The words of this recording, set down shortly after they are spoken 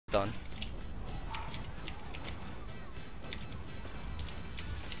Done.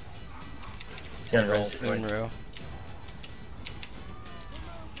 Yeah, Unru.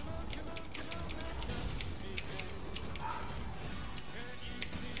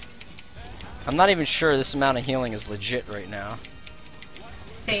 I'm not even sure this amount of healing is legit right now.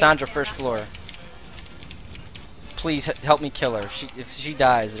 Cassandra, first floor. Please help me kill her. If she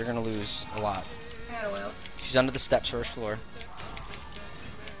dies, they're gonna lose a lot. I got oils. She's under the steps, first floor.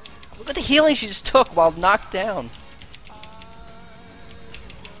 Look at the healing she just took while knocked down.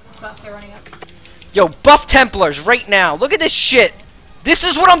 Buff, they're running up. Yo, buff Templars right now. Look at this shit. This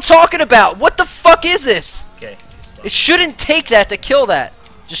is what I'm talking about. What the fuck is this? Okay. It shouldn't take that to kill that.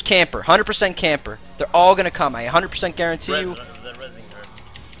 Just camper. 100% camper. They're all gonna come. I 100% guarantee you.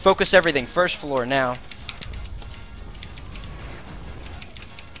 Focus everything. First floor now.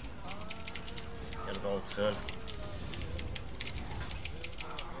 Gotta go soon.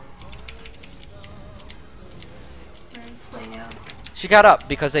 Where's Leo? She got up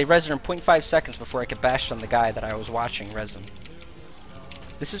because they res her in 0.5 seconds before I could bash on the guy that I was watching res him.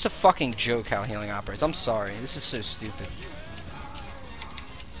 This is a fucking joke how healing operates. I'm sorry. This is so stupid.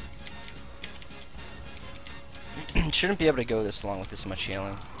 Shouldn't be able to go this long with this much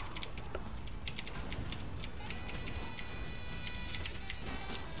healing.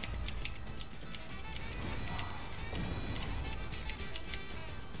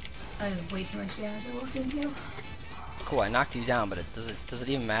 I have way too much damage I walked into. Cool, I knocked you down, but does it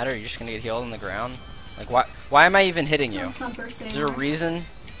even matter? You're just gonna get healed on the ground? Like why am I even hitting you? No, it's not burst Is there a reason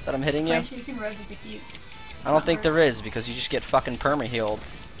that I'm hitting you? You can res if you keep. I don't think there is, because you just get fucking perma healed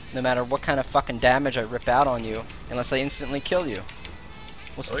no matter what kind of fucking damage I rip out on you, unless I instantly kill you.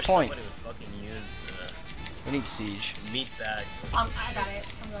 What's the point? Somebody would fucking use, We need siege. meat bag. I got it.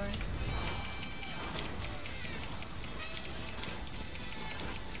 I'm going.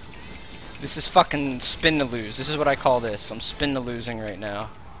 This is fucking spin to lose. This is what I call this. I'm spin to losing right now.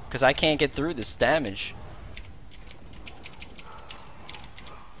 Because I can't get through this damage.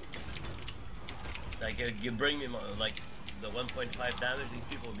 Like, you bring me, like, the 1.5 damage, these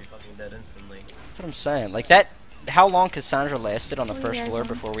people will be fucking dead instantly. That's what I'm saying. Like that, how long Cassandra lasted on the first floor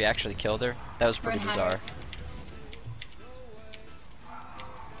before we actually killed her? That was pretty bizarre.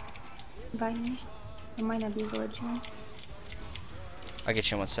 By me. It might not be village now. I'll get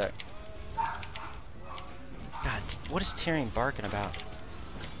you in 1 sec. God, what is Tyrion barking about?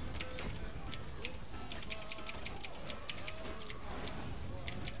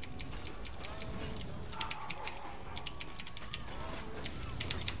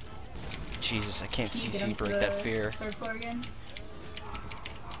 Jesus, I can't CC break that fear. Third floor again.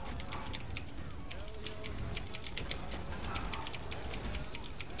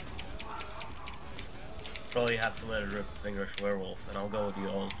 Probably have to let it rip Fingerish Werewolf, and I'll go with the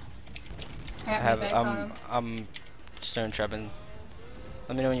ult. I have meat bags on him. I'm stone trapping.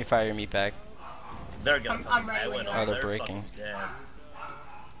 Let me know when you fire your meat bag. They're gonna I'm fucking right I when went you on. are. Oh, they're They're breaking. fucking dead.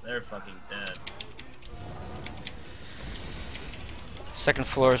 They're fucking dead. Second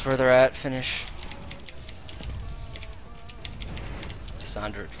floor is where they're at. Finish.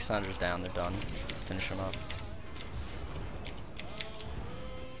 Cassandra's down. They're done. Finish them up.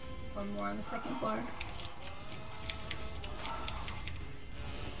 One more on the second floor.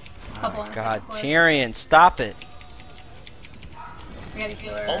 Couple on the God, second floor. Tyrion, stop it. We gotta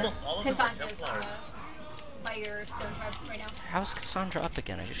heal her. Almost all of them are Cassandra's Templars. by your stone trap right now. How's Cassandra up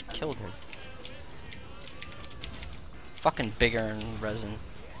again? I just killed her. Fucking bigger and resin.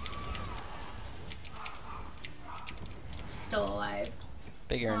 Still alive.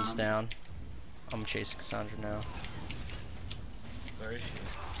 Big Aaron's down. I'm chasing Cassandra now. Where is she?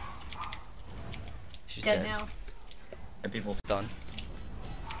 She's Dead now. And people Done.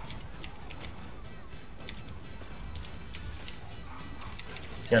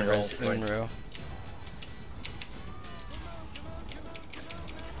 Yeah, Res Unru.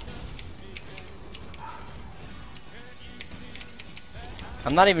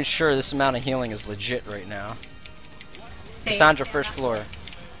 I'm not even sure this amount of healing is legit right now. Cassandra, first floor.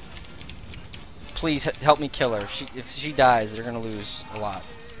 Please help me kill her. If she dies, they're gonna lose a lot.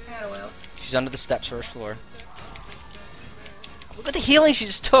 I got oils. She's under the steps, first floor. Look at the healing she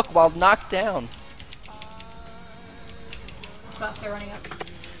just took while knocked down. Buff, they're running up.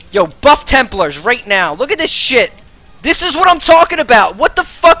 Yo, buff Templars right now. Look at this shit. This is what I'm talking about. What the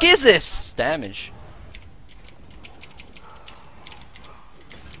fuck is this? Damage.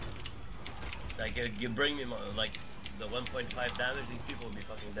 like, you bring me, like, the 1.5 damage, these people will be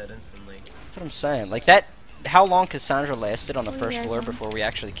fucking dead instantly. That's what I'm saying. Like that, how long Cassandra lasted on the first floor before we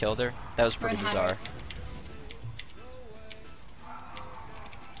actually killed her? That was pretty bizarre.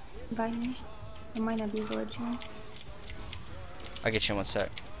 by me. It might not be glitching. I'll get you in 1 sec.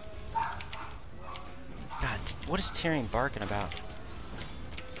 God, what is Tyrion barking about?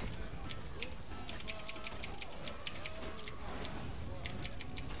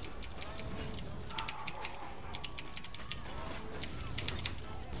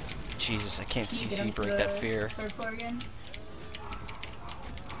 Jesus, I can't Can you get CC him to break that the fear. 3rd floor again?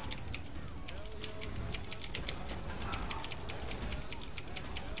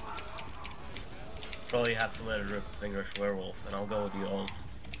 Probably have to let it rip English werewolf, and I'll go with the ult.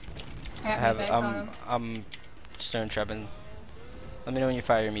 I have meat bags on him. I'm stone trapping. Let me know when you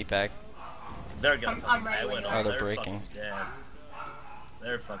fire your meat bag. They're gonna I'm fucking ready I when went you on. are. Oh, they're They're breaking. fucking dead.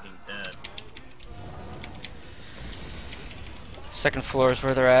 They're fucking dead. 2nd floor is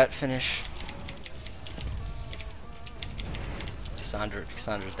where they're at. Finish.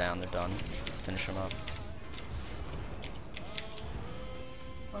 Cassandra's down. They're done. Finish them up.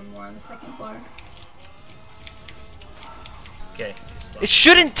 One more on the 2nd floor. Okay. It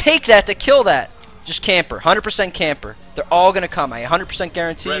shouldn't take that to kill that. Just camper. 100% camper. They're all gonna come. I 100%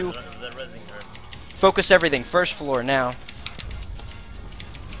 guarantee you. They're rezzing her. Focus everything. 1st floor now.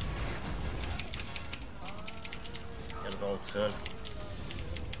 Get an ult soon.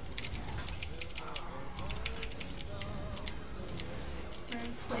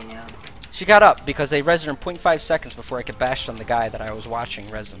 Where's Leo? She got up because they rezzed her in 0.5 seconds before I could bash on the guy that I was watching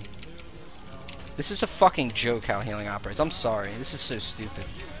res him. This is a fucking joke how healing operates. I'm sorry. This is so stupid.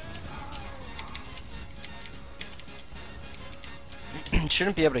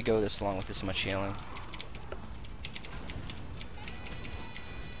 Shouldn't be able to go this long with this much healing.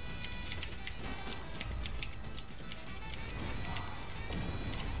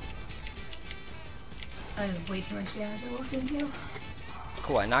 I have way too much damage I walked into.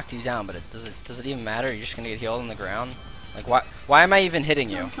 Cool, I knocked you down, but does it even matter? You're just gonna get healed on the ground? Like why am I even hitting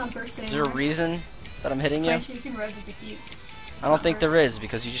you? It's not bursting Is there a anymore. reason that I'm hitting you? You can res at the keep. I don't think there is,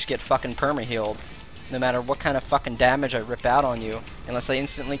 because you just get fucking perma healed no matter what kind of fucking damage I rip out on you, unless I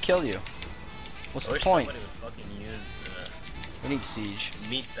instantly kill you. What's I the wish point? somebody would fucking use We need siege.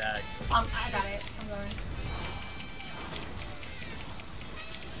 meat bag. I got it. I'm going.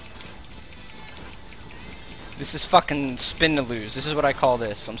 This is fucking spin to lose. This is what I call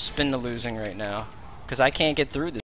this. I'm spin to losing right now. Because I can't get through this.